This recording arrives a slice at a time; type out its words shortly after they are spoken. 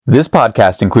This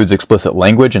podcast includes explicit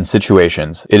language and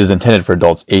situations. It is intended for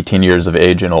adults 18 years of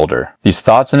age and older. These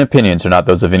thoughts and opinions are not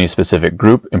those of any specific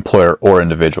group, employer, or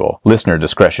individual. Listener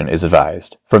discretion is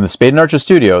advised. From the Spade & Archer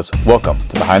Studios, welcome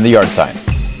to Behind the Yard Sign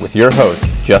with your hosts,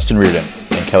 Justin Reardon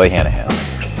and Kelly Hanahan.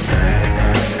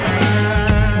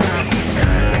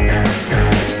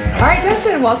 All right,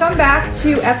 Justin, welcome back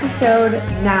to episode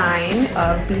 9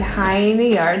 of Behind the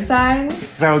Yard Sign.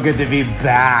 So good to be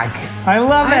back. I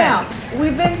love it. I know.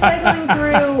 We've been cycling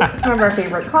through some of our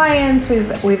favorite clients.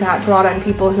 We've had brought on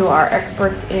people who are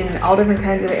experts in all different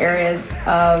kinds of areas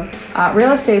of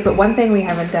real estate, but one thing we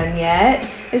haven't done yet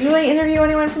is really interview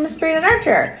anyone from Spade &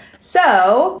 Archer.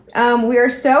 So we are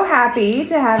so happy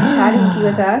to have Chad Hinkie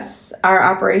with us, our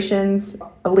operations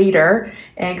leader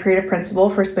and creative principal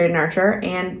for Spade & Archer.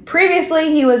 And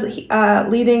previously he was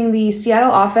leading the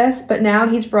Seattle office, but now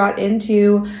he's brought in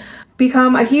to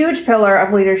become a huge pillar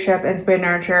of leadership in Spade &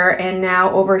 Archer and now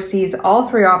oversees all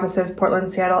 3 offices,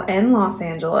 Portland, Seattle, and Los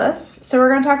Angeles. So we're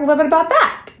going to talk a little bit about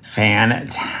that.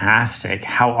 Fantastic.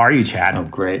 How are you, Chad? Oh,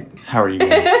 great. How are you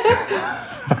guys?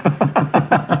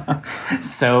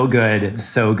 So good.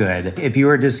 So good. If you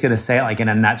were just going to say it like in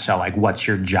a nutshell, like what's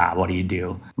your job? What do you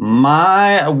do?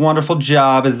 My wonderful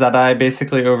job is that I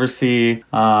basically oversee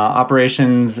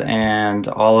operations and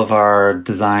all of our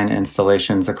design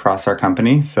installations across our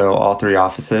company. So all 3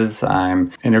 offices.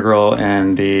 I'm integral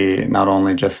in the not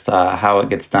only just how it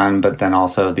gets done, but then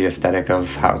also the aesthetic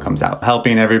of how it comes out.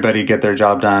 Helping everybody get their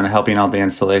job done, helping all the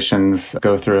installations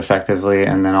go through effectively,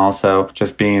 and then also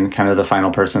just being kind of the final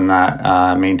person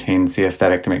that maintains the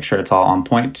aesthetic to make sure it's all on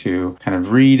point to kind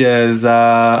of read as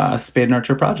a Spade &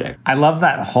 Archer project. I love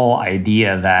that whole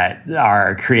idea that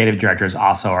our creative director is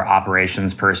also our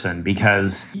operations person,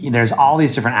 because there's all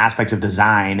these different aspects of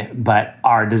design, but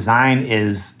our design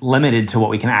is limited to what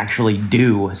we can actually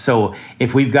do. So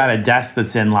if we've got a desk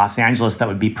that's in Los Angeles that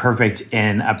would be perfect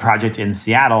in a project in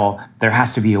Seattle, there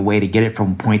has to be a way to get it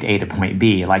from point A to point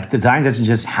B. Like design doesn't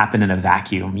just happen in a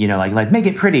vacuum, like make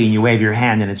it pretty and you wave your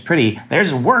hand and it's pretty.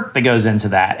 There's work that goes into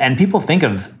that. And people think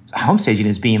of home staging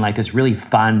as being like this really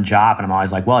fun job. And I'm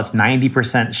always like, well, it's 90%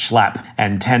 schlep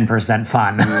and 10%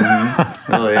 fun. It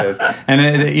really is.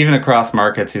 And even across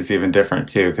markets, it's even different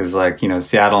too. Because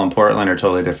Seattle and Portland are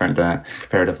totally different than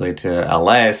comparatively to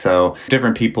LA. So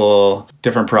different people,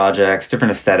 different projects,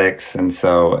 different aesthetics. And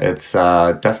so it's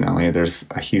definitely, there's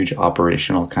a huge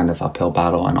operational kind of uphill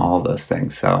battle in all of those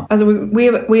things. So as we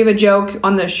have a joke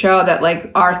on the show that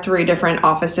like our 3 different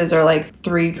offices are like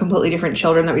 3 completely different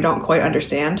children that we don't quite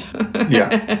understand.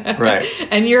 Yeah, right.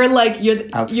 And you're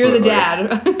the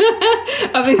dad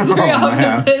of these 3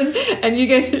 offices, man. And you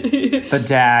get the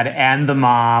dad and the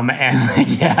mom, and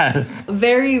yes,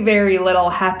 very, very little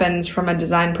happens from a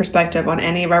design perspective on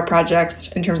any of our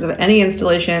projects in terms of any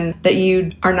installation that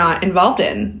you are not involved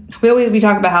in. We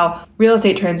talk about how real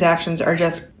estate transactions are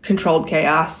just controlled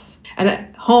chaos.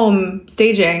 And home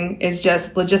staging is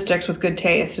just logistics with good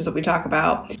taste, is what we talk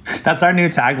about. That's our new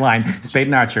tagline,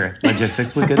 Spade & Archer,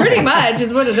 logistics with good taste. Pretty much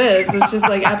is what it is. It's just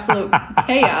like absolute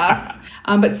chaos.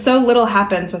 But so little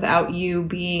happens without you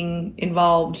being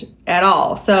involved at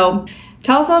all. So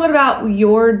tell us a little bit about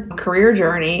your career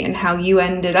journey and how you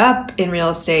ended up in real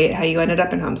estate, how you ended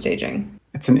up in home staging.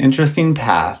 It's an interesting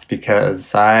path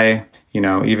because I,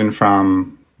 even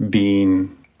from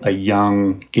being a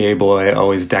young gay boy,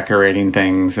 always decorating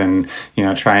things and,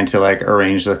 trying to like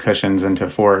arrange the cushions into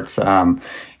forts. I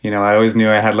always knew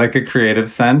I had like a creative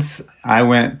sense. I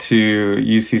went to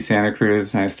UC Santa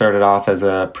Cruz and I started off as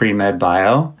a pre-med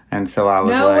bio. And so I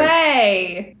was no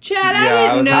way. Chad,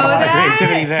 I didn't know that.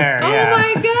 Creativity there. Oh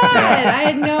my God. I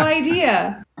had no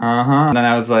idea. And then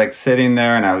I was like sitting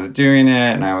there and I was doing it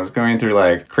and I was going through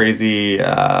like crazy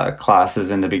classes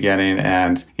in the beginning.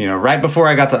 And, right before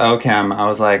I got to OChem, I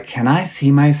was like, can I see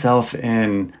myself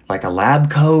in like a lab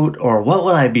coat, or what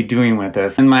would I be doing with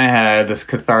this? In my head, this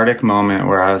cathartic moment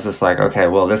where I was just like, okay,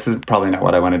 well, this is probably not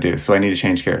what I want to do. So I need to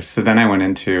change gears. So then I went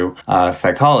into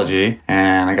psychology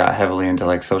and I got heavily into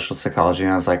like social psychology.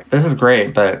 And I was like, this is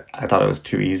great, but I thought it was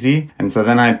too easy. And so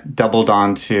then I doubled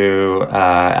on to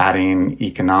adding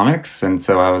economics. And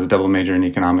so I was a double major in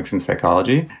economics and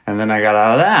psychology. And then I got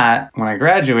out of that when I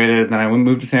graduated. Then I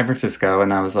moved to San Francisco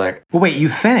and I was like, well, wait, you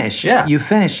finished? Yeah. You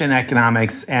finished in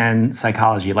economics and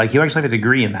psychology. Like you actually have a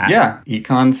degree in that. Yeah.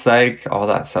 Econ, psych, all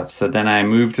that stuff. So then I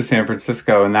moved to San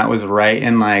Francisco and that was right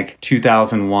in like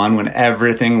 2001 when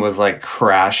everything was like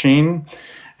crashing.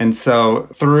 And so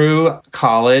through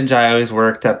college, I always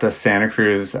worked at the Santa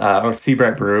Cruz or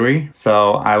Seabright Brewery.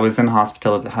 So I was in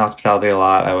hospitality a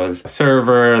lot. I was a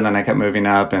server, and then I kept moving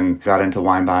up and got into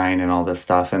wine buying and all this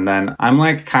stuff. And then I'm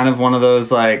like kind of one of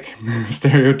those like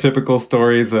stereotypical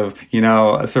stories of, you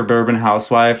know, a suburban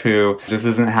housewife who just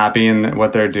isn't happy in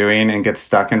what they're doing and gets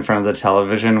stuck in front of the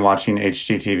television watching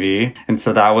HGTV. And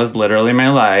so that was literally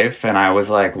my life. And I was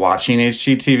like watching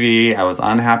HGTV. I was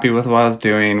unhappy with what I was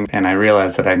doing. And I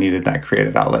realized that I needed that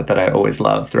creative outlet that I always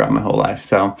loved throughout my whole life.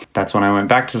 So that's when I went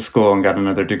back to school and got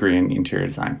another degree in interior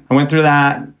design. I went through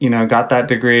that, you know, got that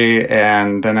degree.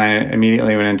 And then I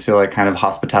immediately went into like kind of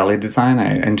hospitality design.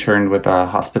 I interned with a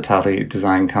hospitality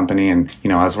design company. And, you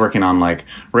know, I was working on like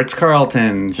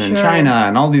Ritz-Carltons and China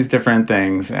and all these different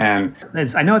things. And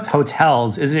I know it's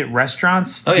hotels. Is it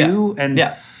restaurants too? And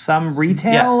some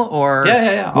retail or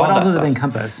what all does it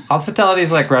encompass? Hospitality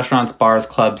is like restaurants, bars,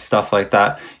 clubs, stuff like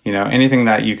that. You know, anything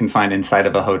that you can find inside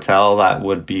of a hotel that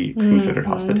would be considered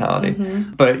hospitality.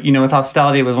 But, you know, with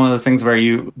hospitality, it was one of those things where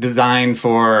you design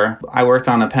for, I worked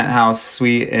on a penthouse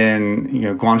suite in, you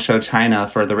know, Guangzhou, China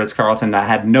for the Ritz-Carlton that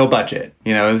had no budget.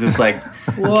 You know, it was just like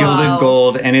gilded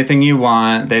gold, anything you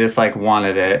want. They just like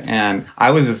wanted it. And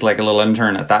I was just like a little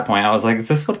intern at that point. I was like, is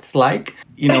this what it's like?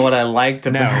 You know what I liked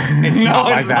about it's not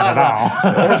like that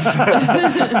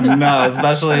at all. No,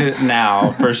 especially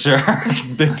now for sure.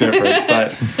 Big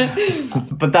difference.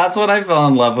 But that's what I fell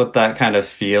in love with, that kind of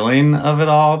feeling of it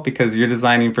all, because you're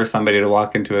designing for somebody to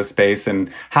walk into a space and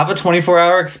have a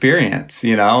 24-hour experience,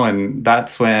 you know, and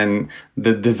that's when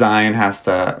the design has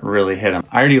to really hit them.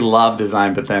 I already love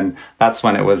design, but then that's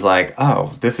when it was like,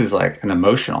 oh, this is like an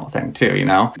emotional thing too, you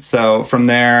know? So from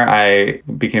there, I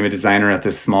became a designer at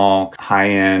this small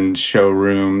high-end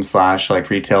showroom / like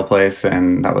retail place.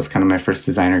 And that was kind of my first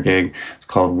designer gig. It's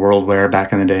called Worldwear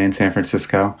back in the day in San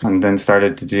Francisco. And then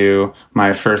started to do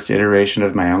my first iteration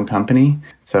of my own company.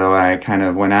 So I kind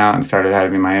of went out and started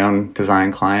having my own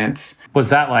design clients. Was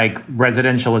that like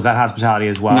residential? Was that hospitality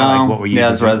as well? No, like what were you? Yeah,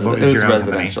 it was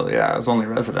residential. Company? Yeah, it was only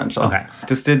residential. Okay.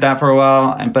 Just did that for a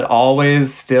while, but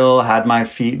always still had my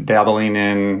feet dabbling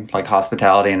in like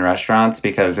hospitality and restaurants,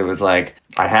 because it was like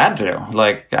I had to,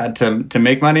 like, to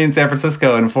make money in San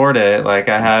Francisco and afford it. Like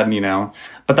I had, you know.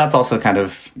 But that's also kind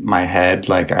of my head.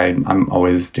 Like I'm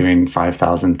always doing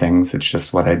 5,000 things. It's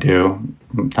just what I do.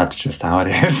 That's just how it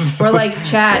is. We're like,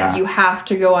 Chad, you have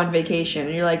to go on vacation.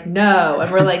 And you're like, no.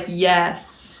 And we're like,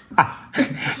 yes.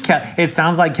 It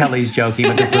sounds like Kelly's joking,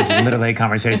 but this was literally a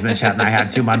conversation that Chad and I had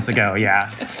 2 months ago. Yeah.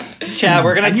 Chad,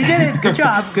 we're going to... You did it. Good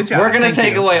job. Good job. We're going to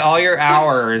take away all your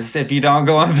hours if you don't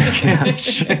go on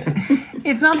vacation.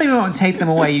 It's not that we won't take them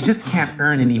away. You just can't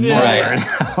earn any more. Right.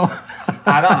 So.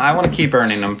 I want to keep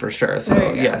earning them for sure.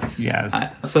 So yes.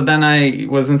 So then I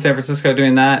was in San Francisco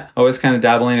doing that. Always kind of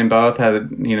dabbling in both.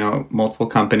 Had, you know, multiple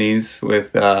companies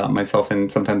with myself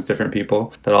and sometimes different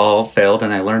people that all failed,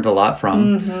 and I learned a lot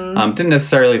from. Didn't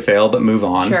necessarily fail, but move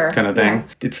on kind of thing. Yeah.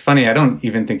 It's funny. I don't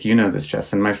even think you know this,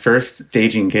 Justin. My first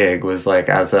staging gig was like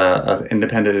as a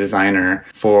independent designer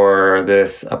for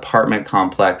this apartment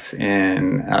complex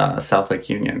in South Lake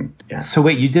Union. Yeah. So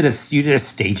wait, you did a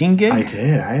staging gig? I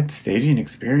did. I had staging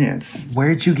experience.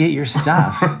 Where'd you get your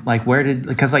stuff?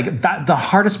 Because the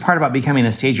hardest part about becoming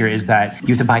a stager is that you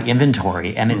have to buy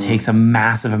inventory, and it takes a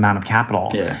massive amount of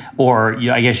capital. Yeah. Or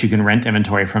I guess you can rent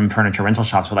inventory from furniture rental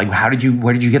shops. But like, where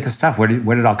did you get the stuff? Where did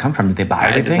it all come from? Did they buy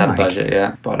everything? I just had a budget.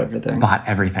 Yeah, bought everything. Bought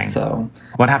everything. So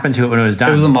what happened to it when it was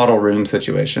done? It was a model room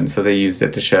situation, so they used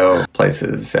it to show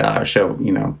places,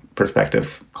 show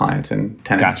prospective clients and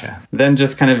tenants. Gotcha. Then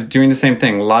just kind of doing the same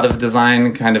thing. A lot of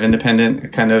design, kind of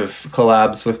independent, kind of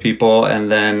collabs with people,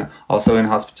 and then also in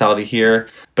hospitality here.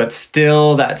 But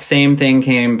still, that same thing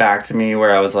came back to me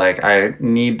where I was like, I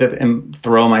need to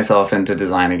throw myself into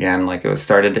design again. Like, it was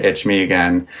started to itch me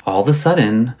again. All of a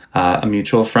sudden, a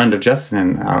mutual friend of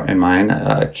Justin and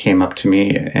mine came up to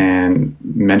me and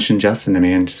mentioned Justin to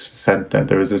me and just said that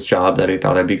there was this job that he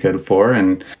thought I'd be good for,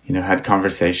 and had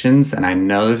conversations. And I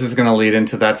know this is going to lead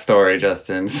into that story,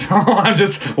 Justin. So I'm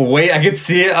just I could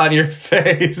see it on your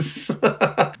face.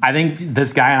 I think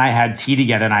this guy and I had tea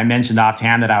together, and I mentioned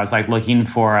offhand that I was like looking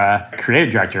for a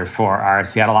creative director for our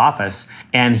Seattle office,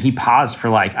 and he paused for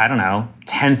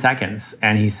 10 seconds,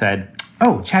 and he said,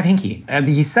 Oh, Chad Hinkie. And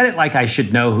he said it like I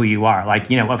should know who you are.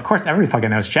 Like, of course, everybody fucking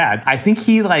knows Chad. I think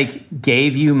he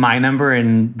gave you my number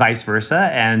and vice versa.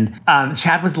 And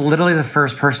Chad was literally the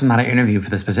first person that I interviewed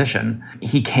for this position.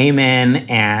 He came in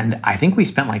and I think we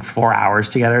spent 4 hours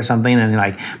together or something,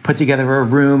 and he put together a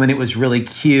room, and it was really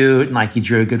cute. And he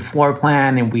drew a good floor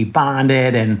plan, and we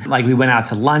bonded, and we went out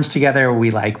to lunch together.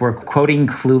 We were quoting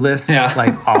Clueless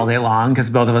all day long because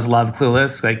both of us love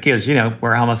Clueless, because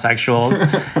we're homosexuals.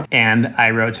 And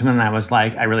I wrote to him and I was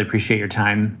like, I really appreciate your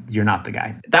time. You're not the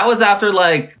guy. That was after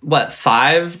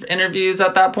 5 interviews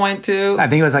at that point too? I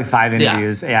think it was 5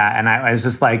 interviews. Yeah. And I was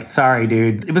just like, sorry,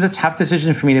 dude. It was a tough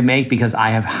decision for me to make because I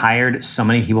have hired so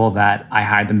many people that I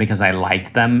hired them because I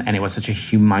liked them. And it was such a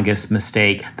humongous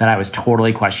mistake that I was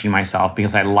totally questioning myself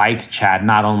because I liked Chad,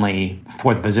 not only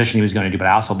for the position he was going to do, but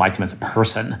I also liked him as a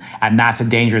person. And that's a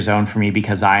danger zone for me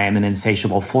because I am an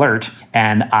insatiable flirt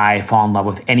and I fall in love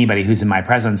with anybody who's in my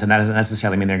presence. And that doesn't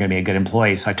necessarily mean they're going to be a good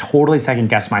employee. So I totally second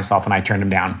guessed myself and I turned him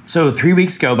down. So 3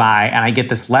 weeks go by and I get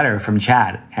this letter from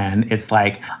Chad. And it's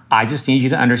like, I just need you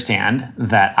to understand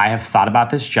that I have thought about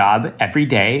this job every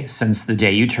day since the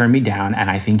day you turned me down. And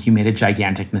I think you made a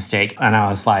gigantic mistake. And I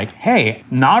was like, hey,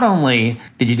 not only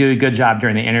did you do a good job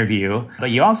during the interview, but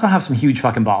you also have some huge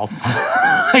fucking balls.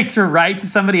 To write to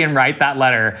somebody and write that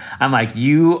letter, I'm like,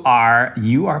 you are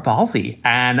ballsy,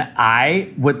 and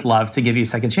I would love to give you a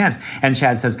second chance. And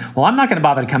Chad says, well, I'm not going to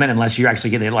bother to come in unless you're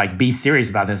actually going to be serious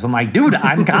about this. I'm like, dude,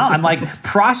 I'm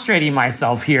prostrating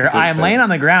myself here. I am laying on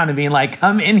the ground and being like,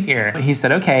 come in here. He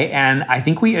said, okay. And I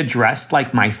think we addressed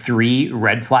my 3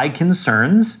 red flag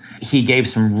concerns. He gave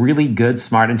some really good,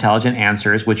 smart, intelligent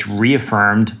answers, which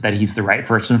reaffirmed that he's the right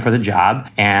person for the job.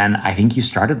 And I think you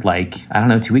started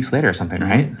 2 weeks later or something,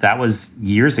 right? That was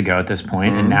years ago at this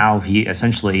point, and now he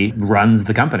essentially runs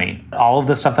the company. All of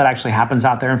the stuff that actually happens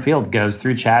out there in field goes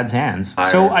through Chad's hands.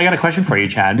 So I got a question for you,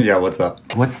 Chad. Yeah, what's up?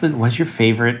 What's your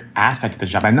favorite aspect of the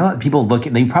job? I know that people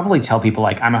they probably tell people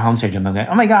I'm a home stage and they're like,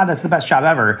 oh my God, that's the best job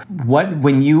ever.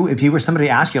 If you were somebody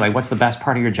to ask you what's the best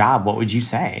part of your job, what would you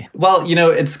say? Well,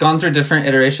 it's gone through different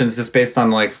iterations just based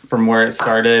on from where it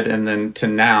started and then to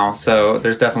now. So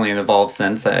there's definitely an evolved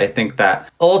sense. I think that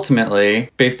ultimately,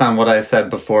 based on what I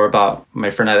said before about my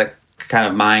frenetic kind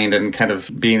of mind and kind of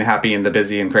being happy in the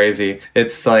busy and crazy,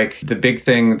 it's the big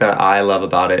thing that I love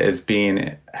about it is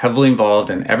being heavily involved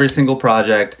in every single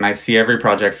project, and I see every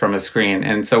project from a screen.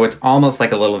 And so it's almost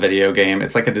like a little video game.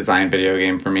 It's like a design video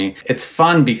game for me. It's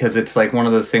fun because it's one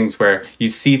of those things where you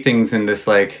see things in this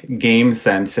game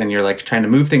sense and you're trying to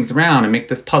move things around and make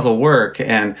this puzzle work.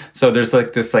 And so there's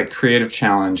this creative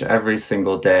challenge every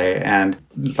single day. And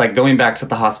going back to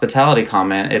the hospitality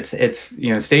comment, it's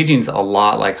staging's a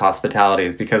lot like hospitality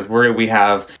is because we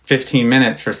have 15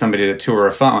 minutes for somebody to tour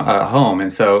a home.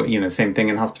 And so, same thing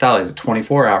in hospitality is a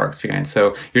 24-hour experience.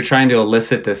 So you're trying to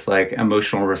elicit this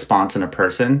emotional response in a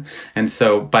person. And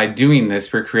so by doing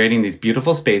this, we're creating these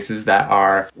beautiful spaces that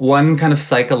are one, kind of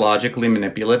psychologically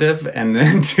manipulative, and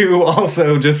then two,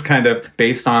 also just kind of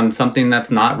based on something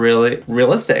that's not really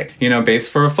realistic,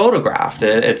 based for a photograph.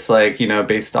 It's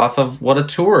based off of what a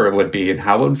tour would be and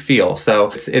how it would feel.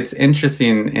 So it's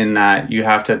interesting in that you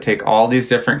have to take all these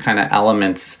different kind of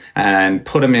elements and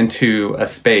put them into a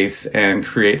space and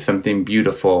create something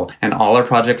beautiful. And all our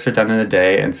projects are done in a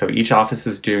day. And so each office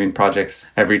is doing projects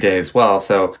every day as well.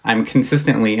 So I'm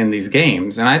consistently in these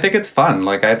games and I think it's fun.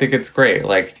 I think it's great.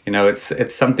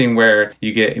 It's something where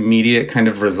you get immediate kind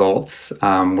of results.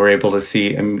 We're able to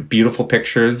see beautiful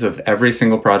pictures of every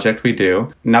single project we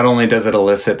do. Not only does it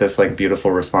elicit this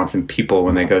beautiful response in people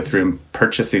when they go through and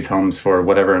purchase these homes for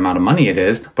whatever amount of money it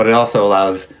is, but it also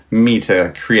allows me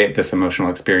to create this emotional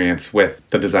experience with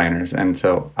the designers. And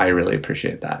so I really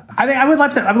appreciate that. I think I would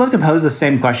love to pose the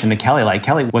same question to Kelly.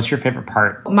 Kelly, what's your favorite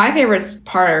part? My favorite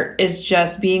part is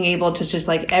just being able to just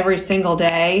every single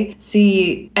day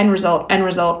see end result.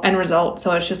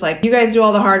 So it's just you guys do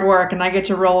all the hard work and I get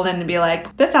to roll in and be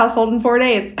this house sold in 4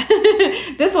 days.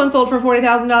 This one sold for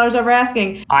 $40,000 over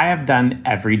asking. I have done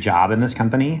every job in this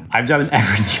company. I've done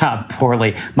every job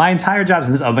poorly. My entire job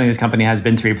since opening this company has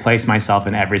been to replace myself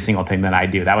in every single thing that I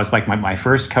do. That was my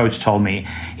first coach told me.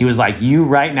 He was you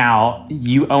right now,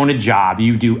 you own a job.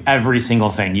 You do every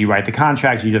single thing. You write the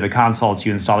contracts, you do the consults,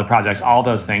 you install the projects, all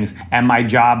those things. And my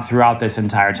job throughout this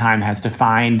entire time has to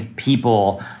find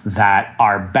people that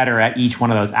are better at each one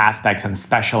of those aspects and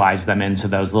specialize them into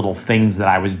those little things that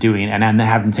I was doing and then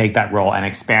have them take that role and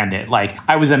expand it.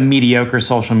 I was a mediocre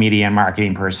social media and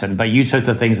marketing person, but you took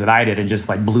the things that I did and just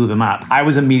blew them up. I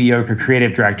was a mediocre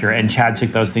creative director and Chad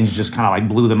took those things and just kind of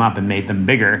blew them up and made them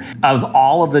bigger. Of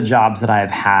all of the jobs that I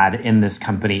have had in this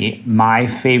company, my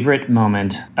favorite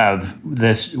moment of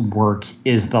this work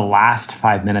is the last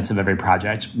 5 minutes of every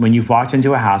project. When you've walked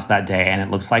into a house that day and it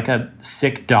looks like a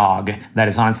sick dog that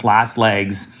is on its last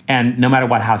legs, and no matter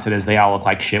what house it is, they all look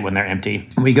like shit when they're empty.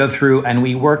 We go through and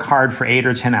we work hard for 8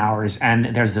 or 10 hours,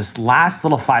 and there's this last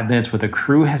little 5 minutes where the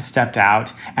crew has stepped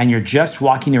out and you're just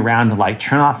walking around to like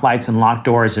turn off lights and lock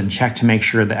doors and check to make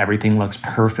sure that everything looks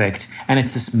perfect. And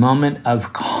it's this moment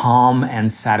of calm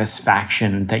and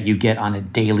satisfaction that you get on a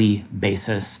daily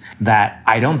basis that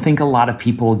I don't think a lot of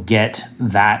people get,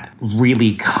 that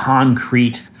really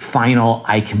concrete, final,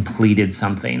 I completed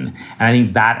something. And I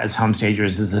think that as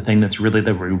homestagers is the thing that's really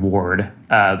the reward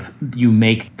of you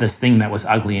make this thing that was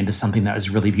ugly into something that was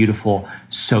really beautiful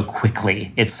so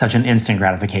quickly. It's such an instant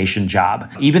gratification job.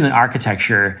 Even in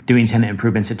architecture, doing tenant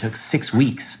improvements, it took 6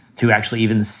 weeks to actually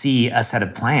even see a set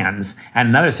of plans and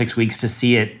another 6 weeks to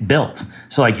see it built.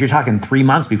 So like you're talking 3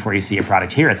 months before you see a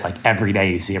product. Here, it's like every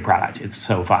day you see a product. It's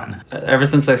so fun. Ever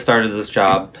since I started this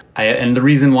job, and the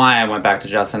reason why I went back to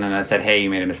Justin and I said, hey, you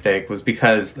made a mistake, was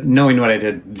because knowing what I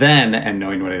did then and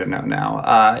knowing what I know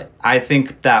now, I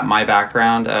think that my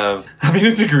background of having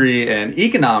a degree in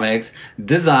economics,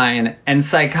 design, and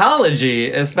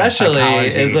psychology especially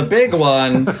is a big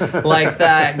one. Like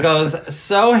that goes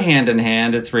so hand in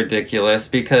hand. It's ridiculous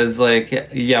because like,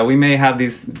 yeah, we may have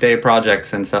these day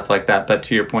projects and stuff like that. But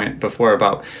to your point before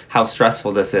about how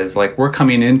stressful this is, like we're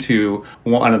coming into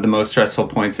one of the most stressful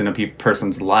points in a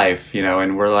person's life, you know,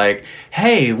 and we're like,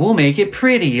 hey, we'll make it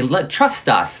pretty. Trust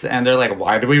us. And they're like,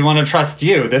 why do we want to trust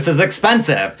you? This is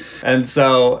expensive. And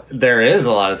so there is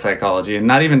a lot of psychology, and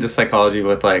not even just psychology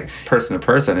with like person to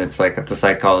person. It's like the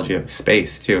psychology of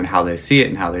space too, and how they see it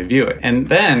and how they view it. And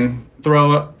then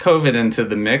throw COVID into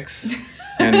the mix.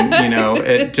 And, you know,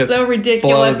 it just so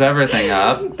ridiculous. Blows everything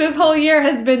up. This whole year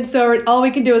has been all we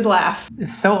can do is laugh.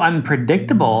 It's so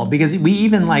unpredictable because we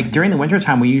even like during the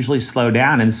wintertime, we usually slow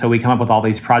down. And so we come up with all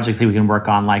these projects that we can work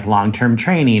on, like long-term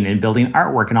training and building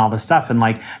artwork and all this stuff. And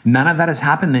like none of that has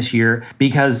happened this year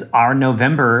because our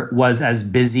November was as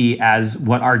busy as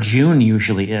what our June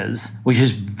usually is, which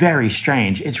is very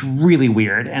strange. It's really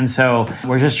weird. And so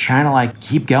we're just trying to like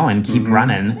keep going, keep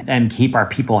running, and keep our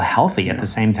people healthy at the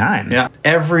same time. Yeah.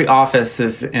 Every office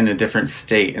is in a different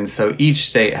state, and so each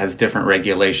state has different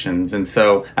regulations. And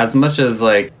so as much as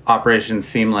like operations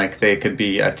seem like they could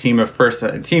be a team of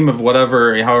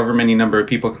whatever, however many number of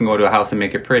people can go to a house and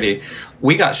make it pretty,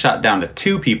 we got shut down to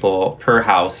 2 people per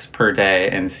house per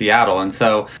day in Seattle. And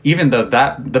so even though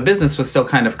that the business was still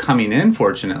kind of coming in,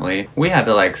 fortunately, we had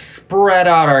to like spread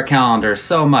out our calendar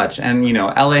so much. And, you know,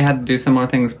 LA had to do similar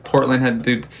things. Portland had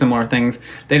to do similar things.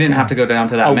 They didn't have to go down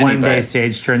to that many. A one-day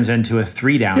stage turns into a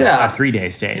 3-day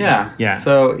stage. Yeah.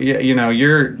 So, you know,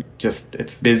 you're just,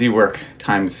 it's busy work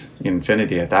times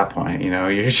infinity at that point. You know,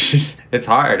 you're just, it's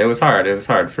hard. It was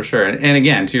hard for sure. And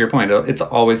again, to your point, it's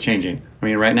always changing. I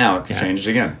mean, right now it's changed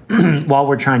again. While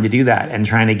we're trying to do that and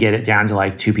trying to get it down to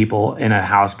like 2 people in a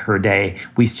house per day,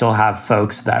 we still have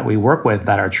folks that we work with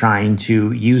that are trying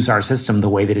to use our system the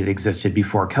way that it existed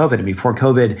before COVID. And before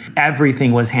COVID,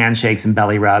 everything was handshakes and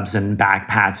belly rubs and back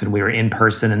pats, and we were in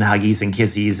person and huggies and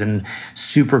kissies and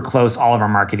super close. All of our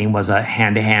marketing was a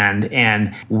hand-to-hand,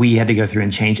 and we had to go through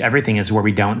and change everything as where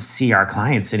we don't see our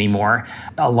clients anymore.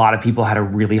 A lot of people had a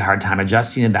really hard time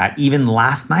adjusting to that. Even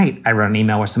last night, I wrote an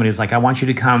email where somebody was like, I want you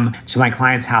to come to my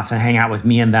client's house and hang out with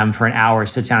me and them for an hour,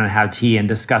 sit down and have tea and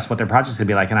discuss what their project's gonna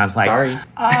be like. And I was like, sorry.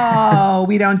 Oh,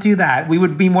 we don't do that. We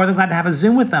would be more than glad to have a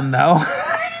Zoom with them though.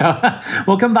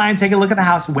 We'll come by and take a look at the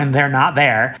house when they're not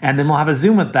there, and then we'll have a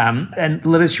Zoom with them. And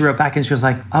literally she wrote back and she was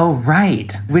like, oh,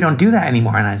 right, we don't do that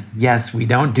anymore. And I said, yes, we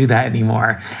don't do that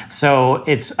anymore. So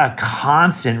it's a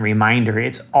constant reminder.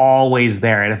 It's always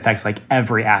there. It affects like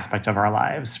every aspect of our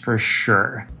lives for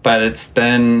sure. But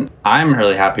I'm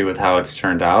really happy with how it's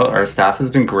turned out. Our staff has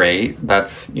been great.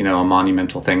 That's, you know, a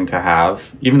monumental thing to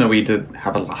have, even though we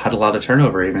had a lot of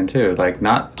turnover even too, like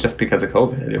not just because of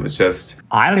COVID. It was just,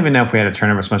 I don't even know if we had a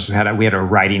turnover so much as we had a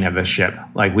writing of the ship.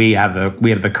 Like we have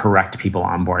the correct people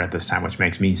on board at this time, which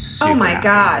makes me super happy.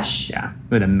 Gosh. Yeah.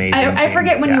 With amazing team. I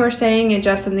forget when you were saying it,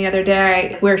 Justin, the other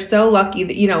day, we're so lucky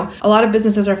that, you know, a lot of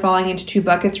businesses are falling into 2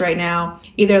 buckets right now.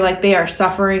 Either like they are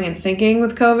suffering and sinking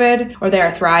with COVID, or they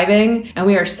are thriving. And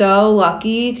we are so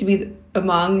lucky to be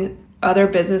among other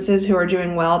businesses who are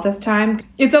doing well at this time.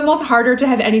 It's almost harder to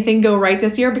have anything go right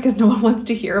this year because no one wants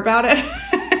to hear about it.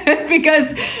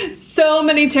 because so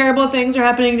many terrible things are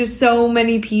happening to so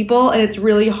many people, and it's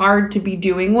really hard to be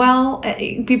doing well.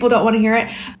 People don't want to hear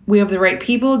it. We have the right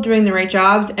people doing the right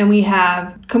jobs, and we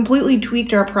have completely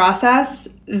tweaked our process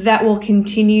that will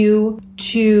continue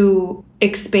to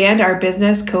expand our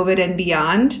business, COVID and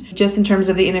beyond, just in terms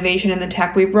of the innovation and the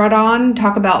tech we've brought on.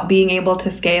 Talk about being able to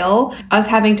scale. Us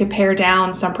having to pare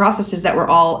down some processes that were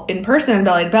all in person and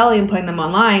belly to belly and putting them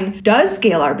online does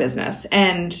scale our business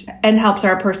and helps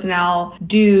our personnel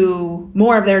do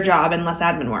more of their job and less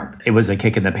admin work. It was a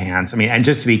kick in the pants. I mean, and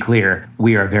just to be clear,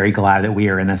 we are very glad that we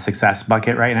are in the success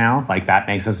bucket right now. Like, that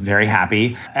makes us very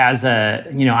happy. As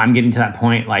I'm getting to that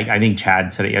point, like, I think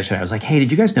Chad said it yesterday. I was like, hey, did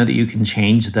you guys know that you can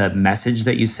change the message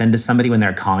that you send to somebody when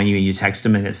they're calling you and you text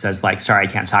them and it says like, sorry, I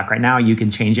can't talk right now. You can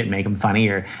change it and make them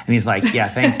funnier. And he's like, yeah,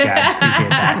 thanks, Dad. Appreciate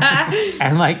that.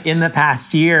 And like, in the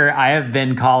past year, I have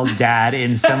been called Dad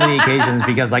in so many occasions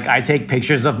because like I take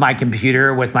pictures of my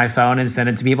computer with my phone and send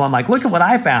it to people. I'm like, look at what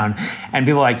I found. And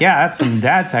people are like, yeah, that's some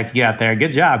dad tech you got there.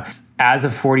 Good job. As a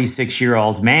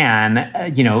 46-year-old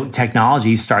man,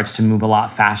 technology starts to move a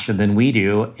lot faster than we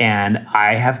do. And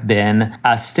I have been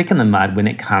a stick in the mud when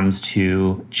it comes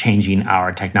to changing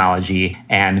our technology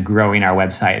and growing our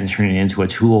website and turning it into a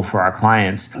tool for our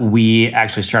clients. We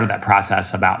actually started that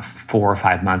process about 4 or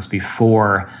 5 months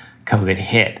before COVID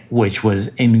hit, which was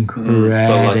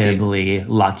incredibly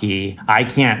lucky. I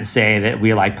can't say that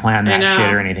we planned that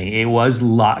shit or anything. It was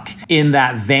luck. In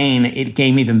that vein, it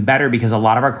became even better because a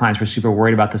lot of our clients were super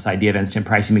worried about this idea of instant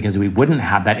pricing because we wouldn't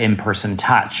have that in-person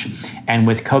touch. And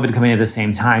with COVID coming at the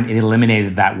same time, it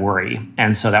eliminated that worry.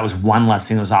 And so that was one less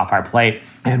thing that was off our plate.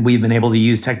 And we've been able to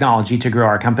use technology to grow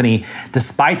our company,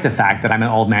 despite the fact that I'm an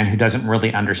old man who doesn't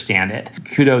really understand it.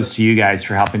 Kudos to you guys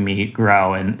for helping me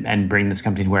grow and bring this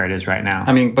company to where it is right now.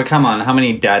 I mean, but come on, how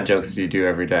many dad jokes do you do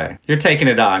every day? You're taking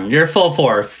it on. You're full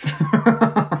force.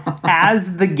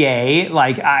 As the gay,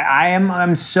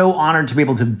 I'm so honored to be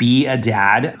able to be a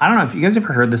dad. I don't know if you guys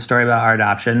ever heard this story about our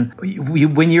adoption.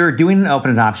 When you're doing an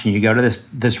open adoption, you go to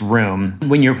this room.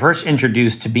 When you're first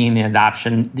introduced to being the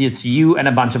adoption, it's you and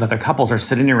a bunch of other couples are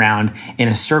sitting around in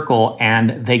a circle,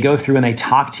 and they go through and they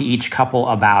talk to each couple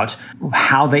about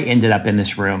how they ended up in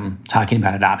this room talking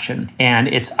about adoption. And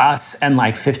it's us and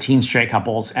 15 straight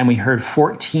couples, and we heard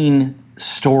 14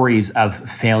 stories of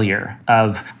failure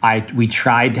we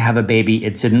tried to have a baby,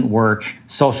 it didn't work,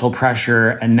 social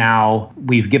pressure, and now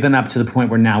we've given up to the point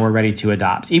where now we're ready to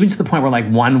adopt. Even to the point where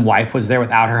one wife was there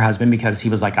without her husband because he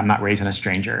was like, I'm not raising a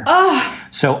stranger.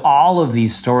 So all of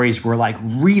these stories were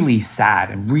really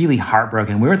sad and really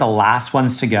heartbroken. We were the last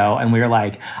ones to go, and we were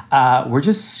like, we're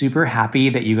just super happy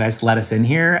that you guys let us in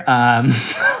here.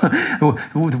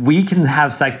 We can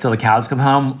have sex till the cows come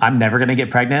home. I'm never going to get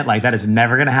pregnant. That is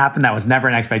never going to happen. That was never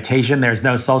an expectation. There's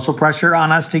no social pressure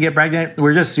on us to get pregnant.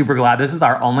 We're just super glad this is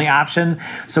our only option.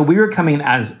 So we were coming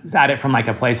at it from a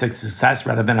place of success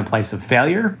rather than a place of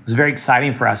failure. It was very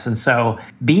exciting for us. And so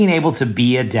being able to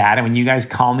be a dad, and when you guys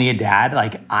call me a dad, I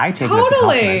take that as a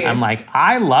compliment. I'm like,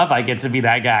 I get to be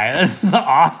that guy. This is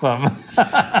awesome.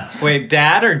 Wait,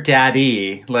 dad or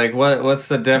daddy? What's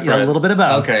the difference? Yeah, a little bit of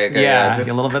both. Okay. Yeah, just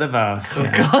a little bit of both.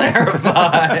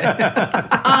 Clarify.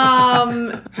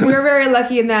 We're very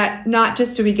lucky in that not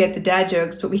just do we get the dad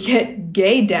jokes, but we get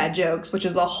gay dad jokes, which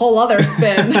is a whole other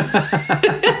spin.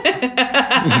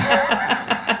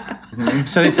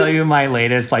 Should I tell you my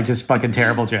latest, just fucking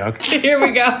terrible joke? Here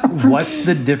we go. What's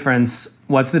the difference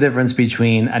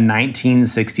between a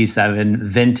 1967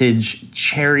 vintage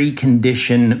cherry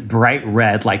condition, bright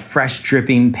red, fresh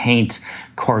dripping paint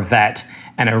Corvette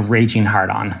and a raging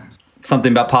hard-on?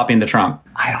 Something about popping the trunk.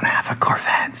 I don't have a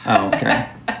Corvette. Oh, okay.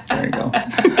 There you go.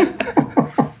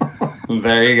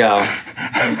 There you go.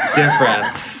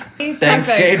 Difference. Thanks,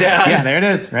 gay dad. Yeah, there it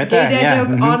is, right there. Gay dad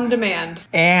joke on demand.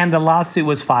 And the lawsuit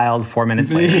was filed 4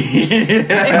 minutes later.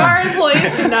 If our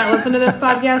employees did not listen to this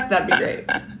podcast, that'd be great.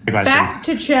 Back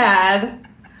to Chad.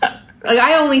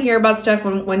 I only hear about stuff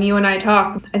when you and I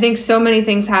talk. I think so many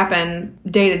things happen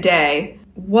day to day.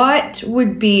 What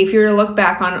would be, if you were to look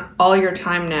back on all your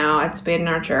time now at Spade &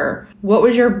 Archer, what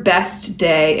was your best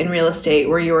day in real estate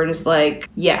where you were just like,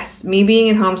 yes, me being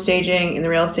in home staging in the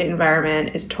real estate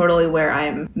environment is totally where I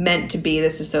am meant to be.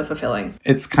 This is so fulfilling.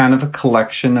 It's kind of a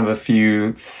collection of a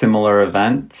few similar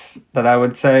events that I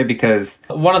would say, because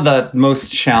one of the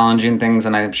most challenging things,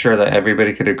 and I'm sure that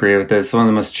everybody could agree with this, one of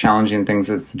the most challenging things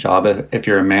is the job if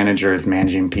you're a manager is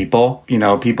managing people.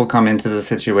 People come into the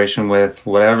situation with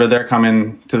whatever they're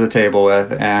coming to the table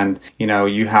with, and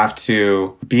you have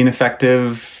to be an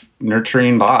effective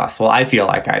nurturing boss. Well, I feel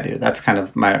like I do. That's kind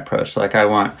of my approach. Like I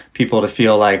want people to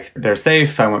feel like they're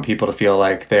safe. I want people to feel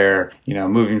like they're,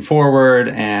 moving forward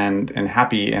and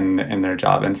happy in their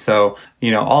job. And so,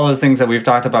 all those things that we've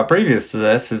talked about previous to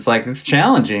this is like, it's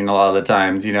challenging a lot of the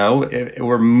times,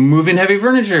 we're moving heavy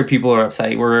furniture. People are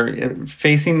upset. We're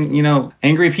facing,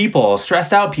 angry people,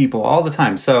 stressed out people all the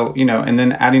time. So, and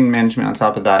then adding management on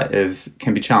top of that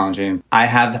can be challenging. I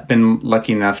have been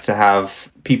lucky enough to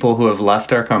have people who have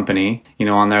left our company,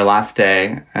 on their last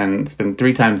day, and it's been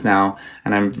 3 times now.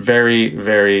 And I'm very,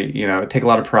 very, take a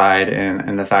lot of pride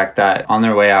in the fact that on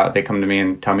their way out, they come to me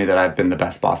and tell me that I've been the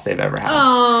best boss they've ever had.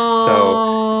 Aww.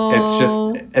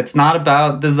 So it's not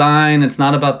about design. It's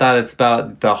not about that. It's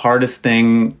about the hardest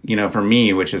thing, for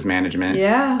me, which is management.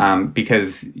 Yeah.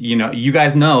 Because, you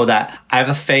guys know that I have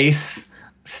a face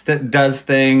does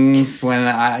things when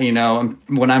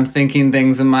when I'm thinking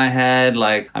things in my head,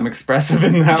 like I'm expressive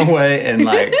in that way, and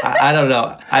like I don't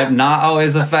know, I'm not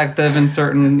always effective in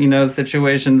certain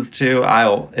situations too.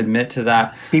 I'll admit to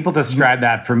that. People describe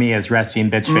that for me as resting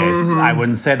bitch face. I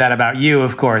wouldn't say that about you,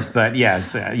 of course, but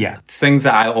yes, yeah. It's things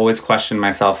that I always question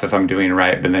myself if I'm doing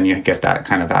right, but then you get that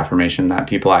kind of affirmation that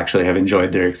people actually have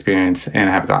enjoyed their experience and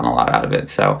have gotten a lot out of it.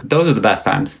 So those are the best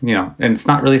times, and it's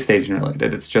not really staging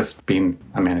related. It's just being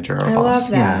a manager or a boss.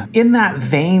 Love that. Yeah. In that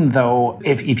vein, though,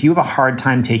 if you have a hard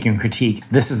time taking critique,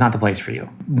 this is not the place for you.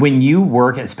 When you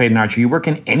work at Spade and Archer, you work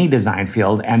in any design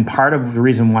field, and part of the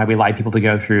reason why we like people to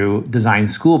go through design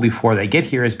school before they get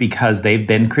here is because they've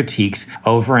been critiqued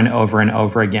over and over and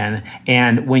over again.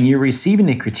 And when you're receiving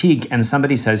a critique and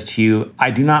somebody says to you,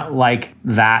 I do not like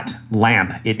that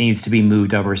lamp, it needs to be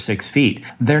moved over 6 feet.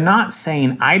 They're not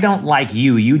saying, I don't like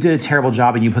you, you did a terrible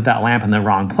job and you put that lamp in the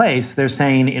wrong place. They're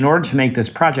saying, in order to make this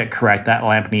project correct, that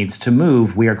lamp needs to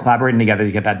move. We are collaborating together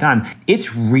to get that done.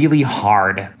 It's really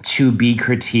hard to be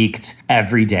critiqued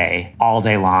every day, all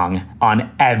day long,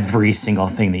 on every single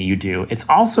thing that you do. It's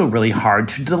also really hard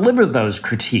to deliver those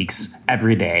critiques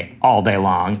every day, all day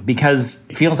long, because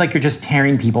it feels like you're just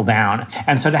tearing people down.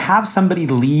 And so to have somebody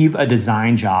leave a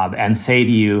design job and say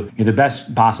to you, you're the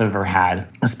best boss I've ever had,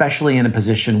 especially in a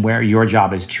position where your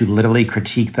job is to literally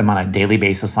critique them on a daily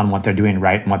basis on what they're doing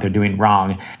right and what they're doing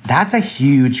wrong, that's a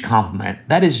huge compliment.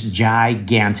 That is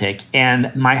gigantic.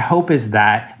 And my hope is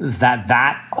that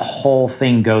whole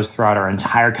thing goes throughout our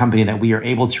entire company, that we are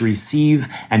able to receive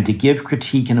and to give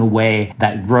critique in a way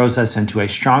that grows us into a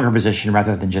stronger position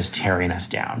rather than just tearing us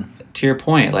down. To your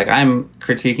point, like I'm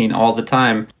critiquing all the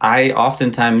time. I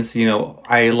oftentimes,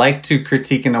 I like to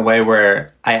critique in a way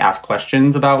where I ask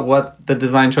questions about what the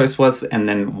design choice was and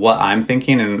then what I'm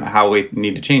thinking and how we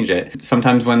need to change it.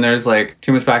 Sometimes when there's like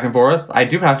too much back and forth, I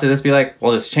do have to just be like,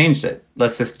 well, just changed it.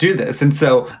 Let's just do this. And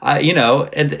so,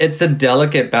 it's a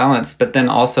delicate balance, but then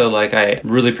also like, I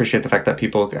really appreciate the fact that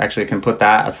people actually can put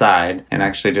that aside and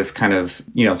actually just kind of,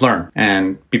 learn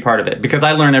and be part of it, because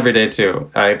I learn every day too.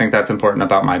 I think that's important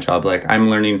about my job. Like I'm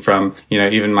learning from,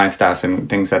 even my staff and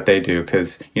things that they do,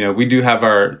 because, we do have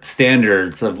our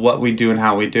standards of what we do and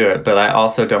how we do it, but I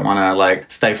also don't want to like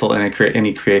stifle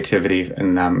any creativity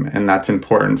in them. And that's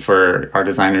important for our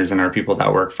designers and our people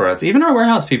that work for us. Even our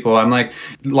warehouse people, I'm like,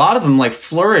 a lot of them like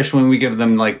flourish when we give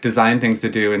them like design things to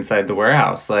do inside the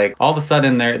warehouse. Like all of a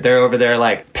sudden they're over there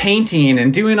like painting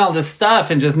and doing all this stuff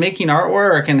and just making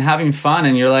artwork and having fun.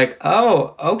 And you're like,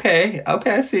 oh, okay,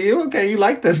 I see you. Okay, you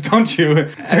like this, don't you?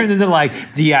 It turns into like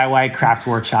DIY craft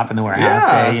workshop in the warehouse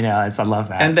day. I love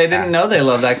that. And they didn't know they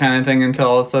love that kind of thing until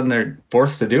all of a sudden they're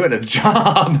forced to do it at a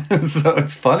job. So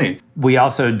it's funny. We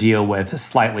also deal with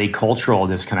slightly cultural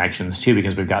disconnections too,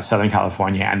 because we've got Southern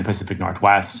California and the Pacific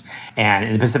Northwest. And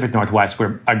in the Pacific Northwest,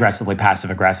 we're aggressively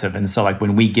passive aggressive. And so like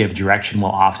when we give direction,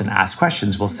 we'll often ask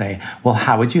questions. We'll say, well,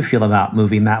 how would you feel about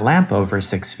moving that lamp over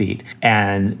 6 feet?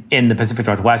 And in the Pacific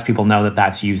Northwest, people know that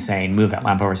that's you saying, move that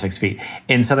lamp over 6 feet.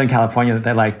 In Southern California,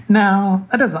 they're like, no,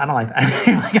 I don't like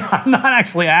that. Like, I'm not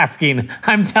actually asking,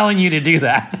 I'm telling you to do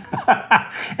that.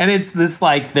 And it's this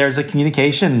like, there's a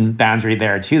communication boundary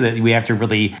there too, that we have to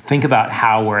really think about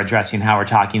how we're addressing, how we're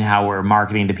talking, how we're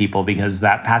marketing to people, because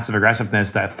that passive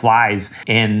aggressiveness that flies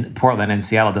in Portland and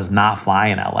Seattle does not fly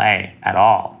in LA at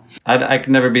all. I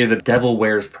could never be the Devil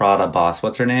Wears Prada boss.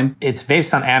 What's her name? It's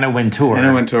based on Anna Wintour.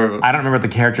 Anna Wintour. I don't remember what the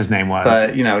character's name was.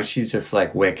 But, she's just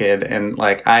like wicked. And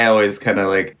like, I always kind of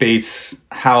like base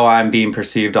how I'm being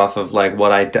perceived off of like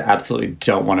what I absolutely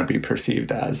don't want to be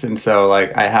perceived as. And so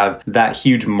like, I have that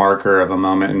huge marker of a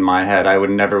moment in my head. I would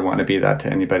never want to be that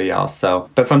to anybody else. So,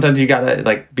 but sometimes you gotta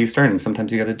like be stern and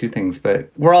sometimes you gotta do things.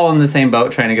 But we're all in the same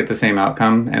boat trying to get the same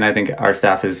outcome. And I think our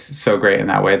staff is so great in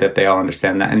that way that they all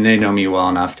understand that. And they know me well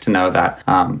enough enough to know that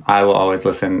I will always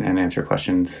listen and answer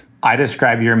questions. I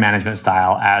describe your management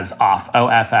style as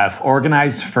OFF,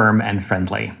 organized, firm, and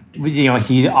friendly. You know,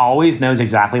 he always knows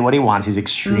exactly what he wants. He's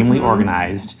extremely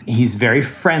organized. He's very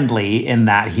friendly in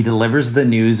that he delivers the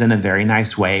news in a very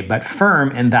nice way, but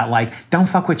firm in that, like, don't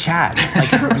fuck with Chad.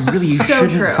 Like, really, you So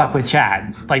shouldn't true. fuck with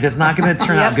Chad. Like, that's not going to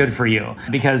turn out good for you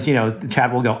because, you know,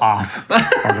 Chad will go off.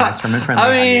 Organized, firm, and friendly.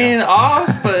 I mean,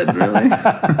 off, but really.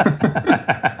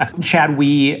 Chad,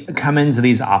 we come into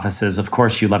these offices. Of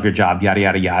course, you love your job, yada,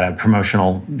 yada, yada.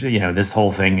 Promotional, you know, this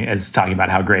whole thing is talking about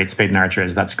how great Spade and Archer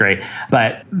is. That's great.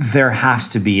 But there has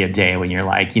to be a day when you're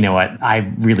like, you know what?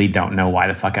 I really don't know why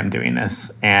the fuck I'm doing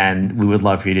this. And we would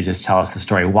love for you to just tell us the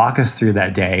story. Walk us through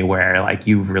that day where, like,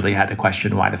 you really had to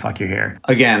question why the fuck you're here.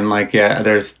 Again, like, yeah,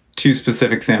 there's two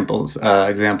specific examples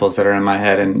that are in my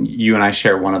head, and you and I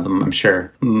share one of them, I'm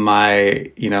sure.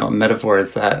 My, metaphor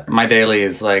is that my daily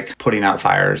is like putting out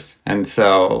fires. And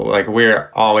so, like, we're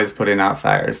always putting out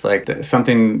fires. Like,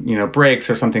 something, breaks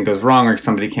or something goes wrong or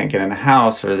somebody can't get in a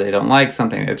house or they don't like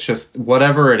something. It's just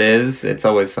whatever it is, it's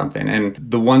always something. And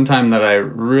the one time that I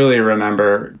really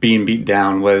remember being beat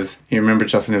down was, you remember,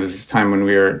 Justin, it was this time when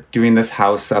we were doing this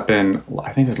house up in,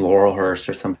 I think it was Laurelhurst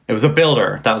or something. It was a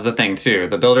builder. That was the thing too.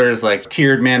 The builder is like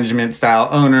tiered management style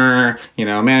owner,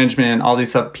 management, all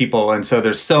these people. And so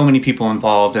there's so many people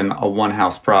involved in a one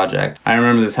house project. I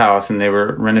remember this house and they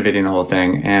were renovating the whole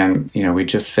thing. And, we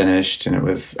just finished and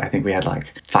I think we had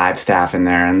like 5 staff in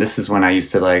there. And this is when I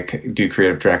used to like do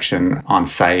creative direction on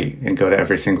site and go to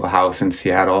every single house in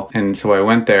Seattle. And so I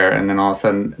went there and then all of a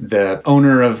sudden the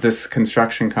owner of this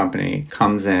construction company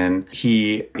comes in.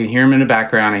 You can hear him in the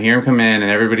background. I hear him come in and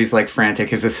everybody's like frantic.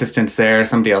 His assistant's there.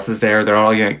 Somebody else is there. They're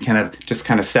all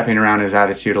kind of stepping around his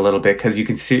attitude a little bit because you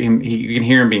can see him, you can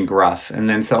hear him being gruff. And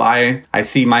then so I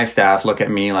see my staff look at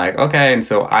me like, okay. And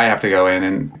so I have to go in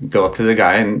and go up to the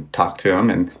guy and talk to him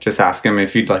and just ask him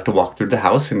if you'd like to walk through the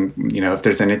house. And, if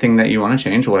there's anything that you want to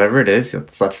change, whatever it is,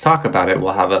 let's talk about it.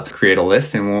 We'll create a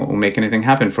list and we'll make anything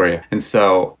happen for you. And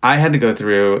so I had to go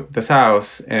through this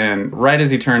house, and right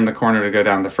as he turned the corner to go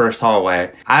down the first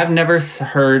hallway, I've never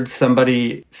heard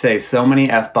somebody say so many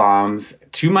F-bombs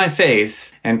to my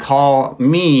face and call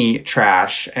me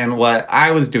trash and what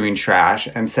I was doing trash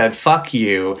and said, fuck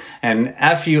you and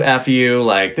F you,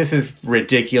 like, this is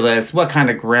ridiculous. What kind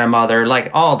of grandmother,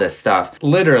 like all this stuff.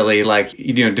 Literally, like,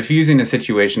 diffusing a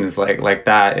situation is like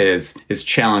that is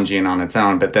challenging on its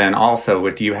own. But then also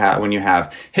when you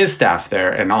have his staff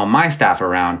there and all my staff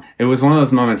around, it was one of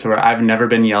those moments where I've never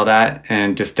been yelled at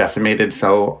and just decimated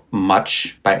so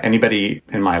much by anybody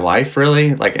in my life,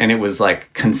 really. Like, and it was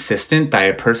like consistent by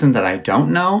a person that I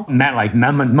don't know. Matt, like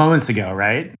moments ago,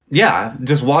 right? Yeah,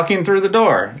 just walking through the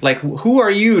door. Like, who are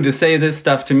you to say this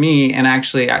stuff to me and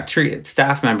actually treat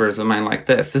staff members of mine like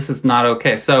this? This is not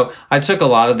okay. So I took a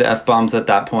lot of the F-bombs at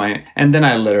that point, and then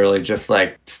I literally just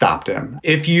like stopped him.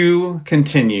 If you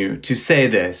continue to say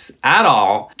this at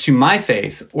all to my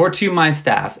face or to my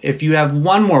staff, if you have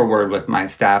one more word with my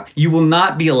staff, you will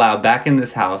not be allowed back in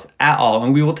this house at all,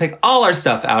 and we will take all our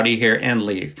stuff out of here and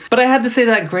leave. But I had to say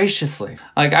that graciously.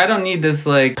 Like, I don't need this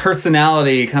like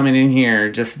personality coming in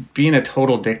here just being a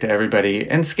total dick to everybody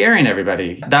and scaring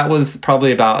everybody. That was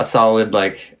probably about a solid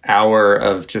like hour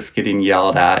of just getting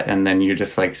yelled at, and then you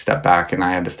just like step back, and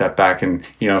I had to step back and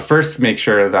first make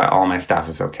sure that all my staff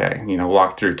is okay.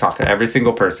 Walk through, talk to every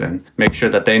single person, make sure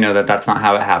that they know that that's not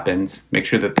how it happens, make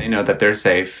sure that they know that they're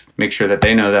safe, make sure that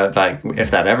they know that, like, if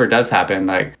that ever does happen,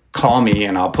 like, call me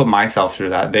and I'll put myself through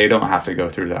that. They don't have to go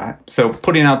through that. So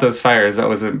putting out those fires, that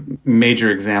was a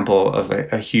major example of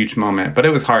a huge moment. But it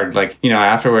was hard. Like,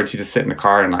 afterwards you just sit in the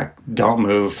car and like don't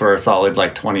move for a solid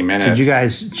like 20 minutes. Did you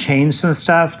guys change some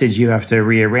stuff? Did you have to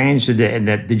rearrange?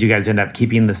 Did you guys end up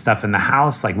keeping the stuff in the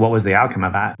house? Like, what was the outcome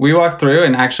of that? We walked through,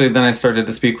 and actually then I started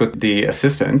to speak with the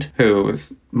assistant, who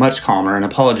was much calmer, and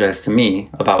apologized to me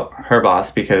about her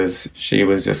boss because she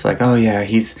was just like, oh yeah,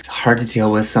 he's hard to deal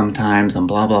with sometimes and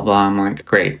blah, blah, blah. I'm like,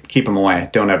 great, keep him away.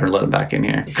 Don't ever let him back in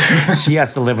here. She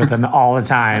has to live with him all the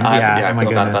time. I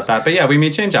feel bad about that. But yeah, we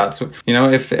made change outs.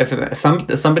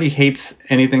 If somebody hates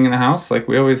anything in the house, like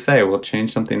we always say, we'll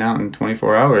change something out in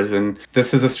 24 hours. And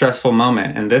this is a stressful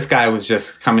moment. And this guy was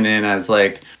just coming in as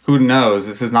like, who knows?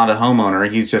 This is not a homeowner.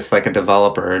 He's just like a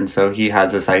developer. And so he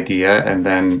has this idea. And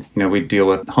then, we deal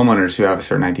with homeowners who have a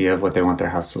certain idea of what they want their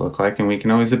house to look like. And we can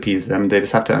always appease them. They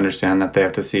just have to understand that they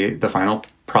have to see the final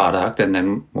product, and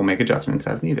then we'll make adjustments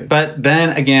as needed. But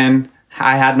then again,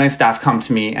 I had my staff come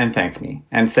to me and thank me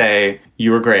and say,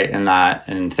 you were great in that,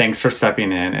 and thanks for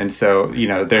stepping in. And so,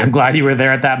 I'm glad you were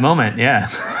there at that moment. Yeah.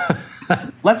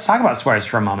 Let's talk about swears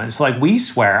for a moment. So like we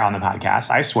swear on the podcast.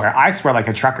 I swear like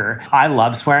a trucker. I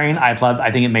love swearing. I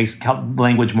think it makes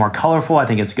language more colorful. I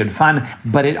think it's good fun,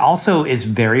 but it also is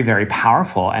very, very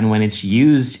powerful. And when it's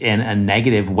used in a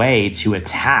negative way to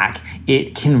attack,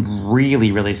 it can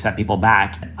really, really set people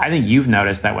back. I think you've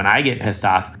noticed that when I get pissed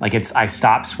off, like I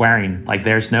stop swearing. Like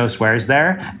there's no swears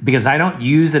there because I don't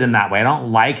use it in that way. I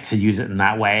don't like to use it in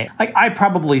that way. Like I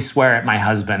probably swear at my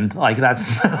husband. Like that's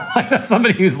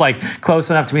somebody who's like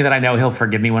close enough to me that I know he'll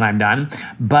forgive me when I'm done.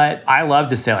 But I love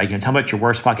to say, like, tell me about your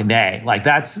worst fucking day. Like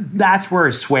that's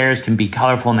where swears can be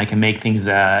colorful and they can make things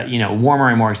warmer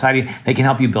and more exciting. They can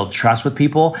help you build trust with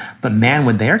people. But man,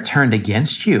 when they're turned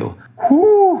against you,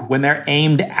 when they're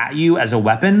aimed at you as a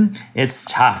weapon, it's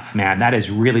tough, man. That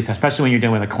is really tough, especially when you're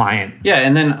dealing with a client. Yeah,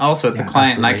 and then also it's a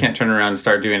client, absolutely. And I can't turn around and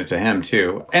start doing it to him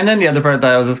too. And then the other part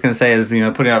that I was just going to say is,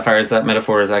 putting out fires. That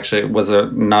metaphor was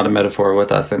not a metaphor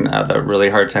with us, and the really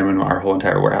hard time when our whole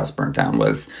entire warehouse burnt down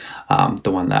was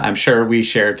the one that I'm sure we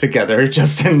shared together.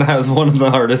 Justin, that was one of the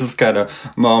hardest kind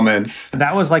of moments.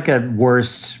 That was like a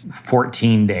worst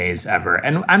 14 days ever,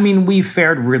 and I mean we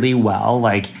fared really well.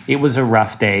 Like it was a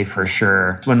rough day for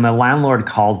sure. When the landlord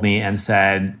called me and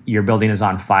said, your building is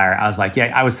on fire, I was like,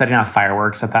 yeah, I was setting off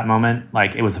fireworks at that moment.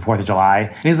 Like it was the 4th of July.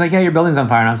 And he's like, yeah, your building's on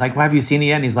fire. And I was like, well, have you seen it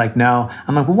yet? And he's like, no.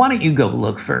 I'm like, well, why don't you go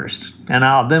look first? And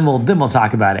then we'll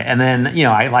talk about it. And then,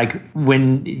 I like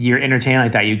when you're entertained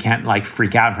like that, you can't like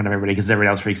freak out in front of everybody because everybody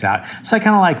else freaks out. So I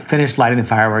kind of like finished lighting the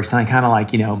fireworks and I kind of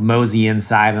like, mosey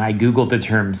inside and I Googled the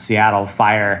term Seattle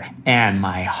fire and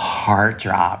my heart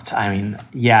dropped. I mean,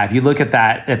 yeah, if you look at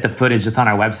the footage that's on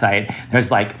our website, there's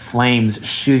like flames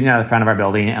shooting out of the front of our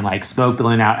building and like smoke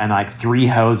billowing out and like 3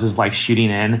 hoses like shooting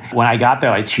in. When I got there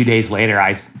like 2 days later,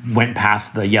 I went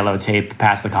past the yellow tape,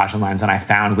 past the caution lines, and I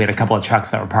found we had a couple of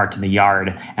trucks that were parked in the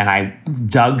yard, and I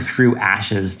dug through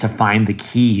ashes to find the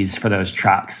keys for those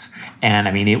trucks. And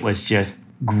I mean, it was just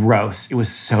gross. It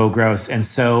was so gross and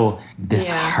so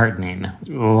disheartening.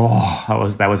 Yeah. Oh,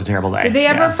 that was a terrible day. Did they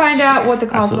ever find out what the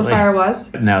cause of the fire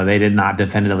was? No, they did not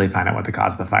definitively find out what the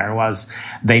cause of the fire was.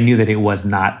 They knew that it was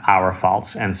not our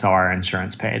fault, and so our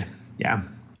insurance paid. Yeah.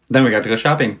 Then we got to go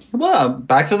shopping. Well,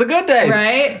 back to the good days.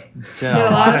 Right? Did a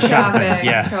lot of shopping.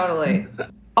 Yes. Totally.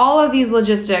 All of these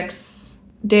logistics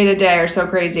day to day are so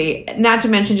crazy. Not to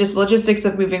mention just logistics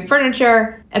of moving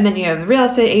furniture, and then you have the real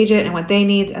estate agent and what they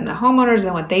need, and the homeowners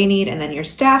and what they need, and then your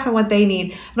staff and what they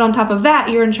need. And on top of that,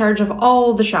 you're in charge of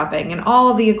all the shopping and all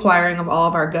of the acquiring of all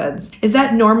of our goods. Is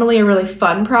that normally a really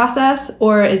fun process,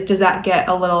 or does that get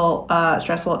a little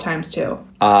stressful at times too?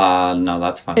 No,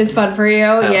 that's fun. It's fun for you?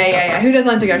 Yeah. Who doesn't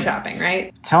like to go shopping,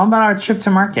 right? Tell them about our trip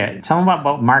to market. Tell them about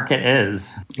what market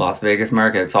is. Las Vegas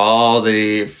market. It's all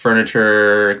the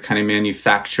furniture kind of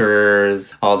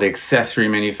manufacturers, all the accessory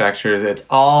manufacturers. It's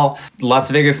all... Las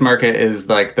Vegas market is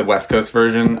like the West Coast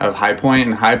version of High Point,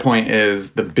 and High Point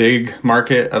is the big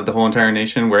market of the whole entire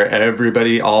nation where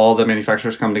all the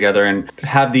manufacturers come together and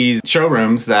have these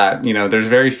showrooms that, there's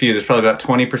very few. There's probably about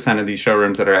 20% of these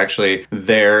showrooms that are actually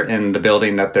there in the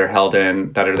building that they're held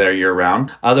in, that are there year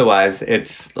round. Otherwise,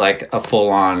 it's like a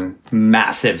full-on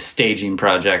massive staging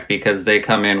project because they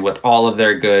come in with all of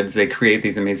their goods. They create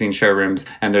these amazing showrooms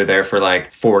and they're there for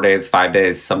like 4 days, 5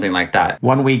 days, something like that.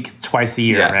 1 week, twice a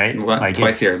year, right? Like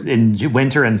twice a year. In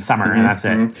winter and summer, and that's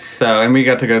it. So, and we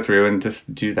got to go through and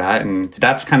just do that. And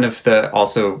that's kind of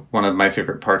also one of my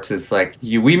favorite parts is like,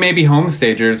 we may be home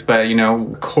stagers, but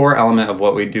core element of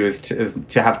what we do is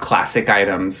to have classic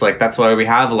items. Like that's why we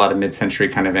have a lot of mid-century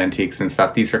kind of antiques and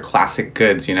stuff. These are classic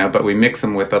goods, but we mix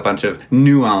them with a bunch of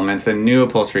new elements and new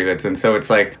upholstery goods. And so it's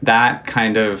like that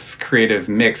kind of creative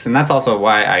mix. And that's also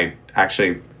why I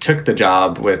actually took the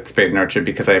job with Spade and Orchard,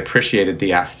 because I appreciated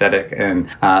the aesthetic. And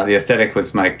the aesthetic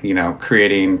was like,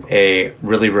 creating a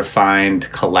really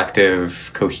refined,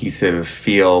 collective, cohesive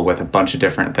feel with a bunch of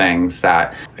different things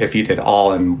that if you did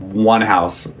all in one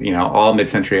house, all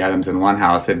mid-century items in one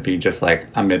house, it'd be just like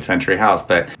a mid-century house.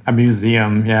 But a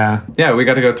museum, yeah. Yeah, we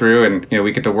got to go through and,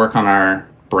 we get to work on our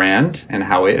brand and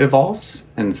how it evolves.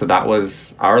 And so that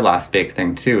was our last big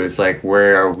thing too, is like,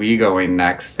 where are we going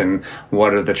next and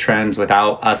what are the trends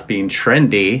without us being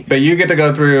trendy? But you get to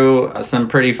go through some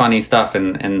pretty funny stuff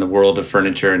in the world of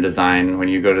furniture and design when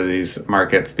you go to these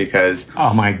markets, because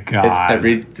oh my God, it's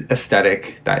every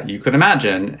aesthetic that you could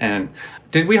imagine. And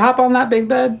did we hop on that big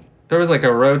bed? There was like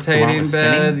a rotating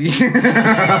bed.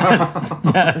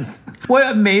 Yes. what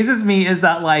amazes me is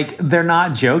that like they're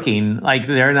not joking. Like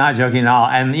they're not joking at all.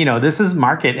 And you know, this is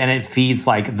market and it feeds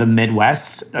like the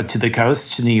Midwest to the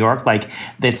coast to New York. Like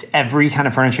it's every kind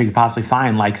of furniture you could possibly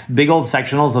find. Like big old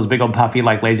sectionals, those big old puffy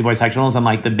like Lazy Boy sectionals. And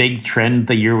like the big trend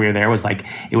the year we were there was like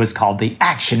it was called the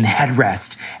Action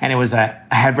headrest, and it was a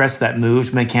headrest that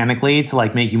moved mechanically to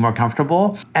like make you more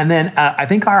comfortable. And then I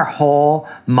think our whole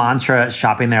mantra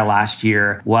shopping there last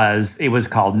year was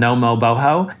called No Mo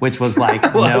Boho, which was like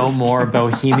no more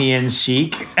bohemian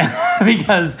chic,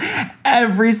 because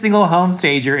every single home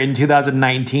stager in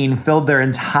 2019 filled their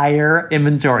entire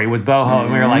inventory with boho,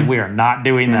 and we were like, we are not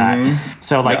doing that.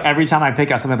 So like every time I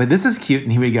pick out something, like this is cute,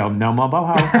 and he would go no mo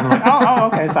boho, and I'm like, oh,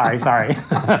 okay, sorry.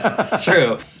 It's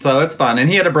true. So it's fun, and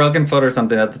he had a broken foot or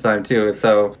something at the time too.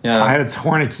 So yeah, I had a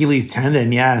torn Achilles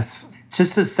tendon. Yes.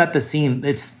 Just to set the scene,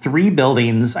 it's 3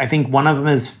 buildings. I think one of them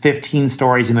is 15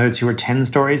 stories and the other 2 are 10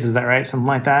 stories. Is that right? Something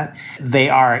like that. They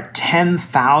are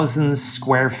 10,000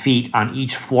 square feet on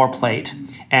each floor plate.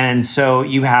 And so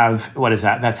you have, what is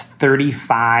that? That's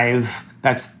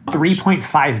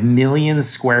 3.5 million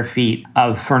square feet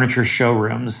of furniture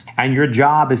showrooms. And your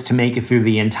job is to make it through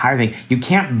the entire thing. You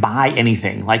can't buy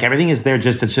anything. Like everything is there,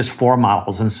 it's just floor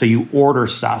models. And so you order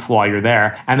stuff while you're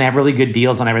there. And they have really good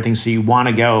deals on everything. So you want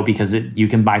to go because you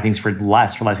can buy things for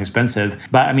less expensive.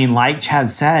 But I mean, like Chad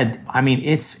said, I mean,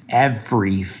 it's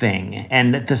everything.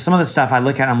 And some of the stuff I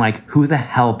look at, I'm like, who the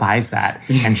hell buys that?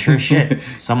 And sure shit,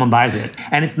 someone buys it.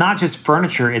 And it's not just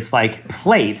furniture. It's like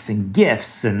plates and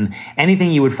gifts and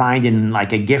anything you would find in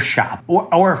like a gift shop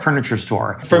or a furniture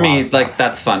store. For me, it's like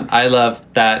that's fun. I love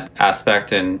that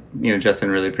aspect, and you know, Justin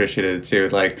really appreciated it too.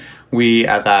 Like we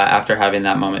after having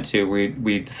that moment too,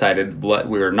 we decided what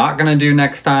we were not going to do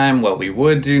next time, what we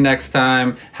would do next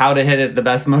time, how to hit it the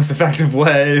best, most effective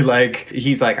way. Like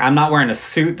he's like, I'm not wearing a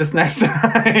suit this next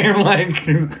time. Like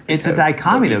it's a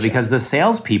dichotomy though, because the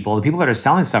salespeople, the people that are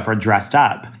selling stuff, are dressed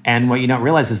up, and what you don't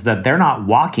realize is that they're not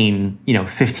walking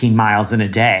 15 miles in a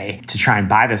day to try and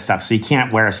buy this stuff. So you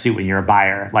can't wear a suit when you're a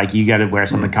buyer. Like you got to wear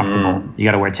something comfortable. You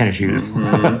got to wear tennis shoes.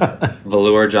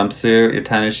 Velour jumpsuit, your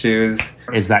tennis shoes.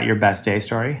 Is that your best day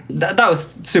story? That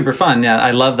was super fun. Yeah,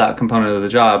 I love that component of the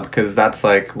job, because that's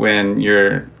like when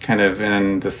you're kind of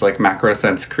in this like macro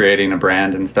sense, creating a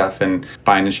brand and stuff, and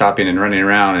buying and shopping and running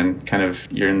around, and kind of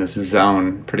you're in this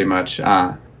zone pretty much.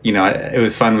 It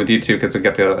was fun with you too, because we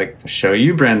got to like show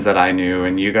you brands that I knew,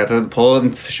 and you got to pull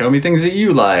and show me things that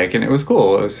you like, and it was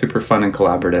cool. It was super fun and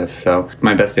collaborative. So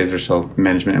my best days are still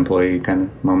management employee kind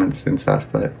of moments and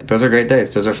stuff, but those are great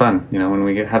days. Those are fun. When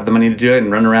we have the money to do it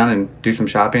and run around and do some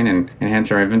shopping and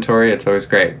enhance our inventory, it's always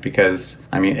great, because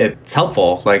I mean, it's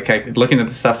helpful. Like looking at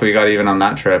the stuff we got even on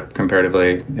that trip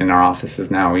comparatively in our offices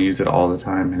now, we use it all the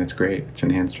time, and it's great. It's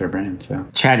enhanced our brand. So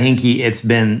Chad Hinkie, it's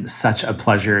been such a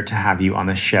pleasure to have you on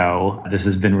the show. This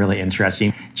has been really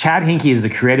interesting. Chad Hinkie is the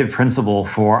creative principal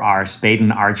for our Spade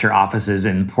and Archer offices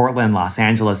in Portland, Los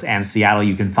Angeles, and Seattle.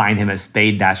 You can find him at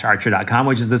spade-archer.com,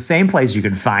 which is the same place you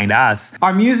can find us.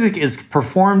 Our music is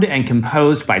performed and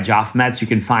composed by Joff Metz. You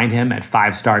can find him at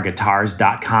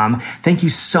 5starguitars.com. Thank you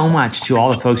so much to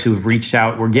all the folks who have reached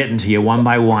out. We're getting to you one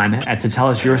by one to tell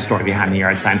us your story behind the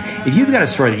yard sign. If you've got a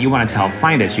story that you want to tell,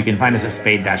 find us. You can find us at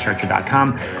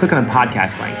spade-archer.com. Click on the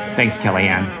podcast link. Thanks,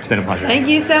 Kellyanne. It's been a pleasure. Thank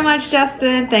you so much,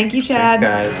 Justin. Thank you, Chad.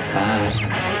 Thanks, guys.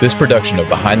 Bye. This production of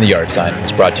Behind the Yard Sign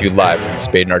is brought to you live from the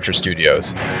Spade & Archer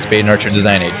Studios. Spade & Archer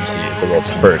Design Agency is the world's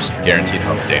first guaranteed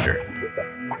home stager.